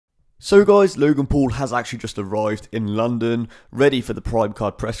So guys, Logan Paul has actually just arrived in London, ready for the Prime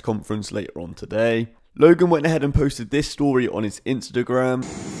Card press conference later on today. Logan went ahead and posted this story on his Instagram.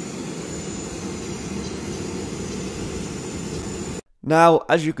 Now,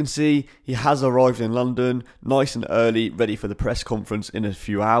 as you can see, he has arrived in London, nice and early, ready for the press conference in a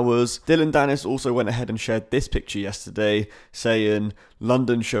few hours. Dylan Dennis also went ahead and shared this picture yesterday, saying,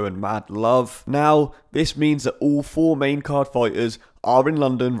 "London showing mad love." Now, this means that all four main card fighters are in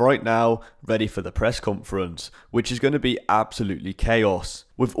London right now, ready for the press conference, which is going to be absolutely chaos,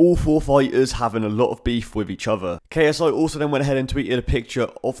 with all four fighters having a lot of beef with each other. KSI also then went ahead and tweeted a picture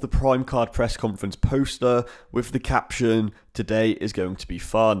of the Prime Card press conference poster with the caption, "Today is going to be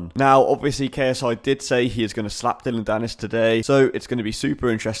fun." Now, obviously, KSI did say he is going to slap Dylan Dennis today, so it's going to be super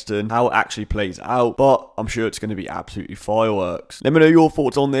interesting how it actually plays out, but I'm sure it's going to be absolutely fireworks. Let me know your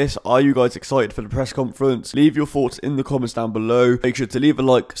thoughts on this. Are you guys excited for the press conference? Leave your thoughts in the comments down below. Make sure to leave a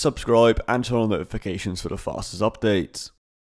like, subscribe, and turn on notifications for the fastest updates.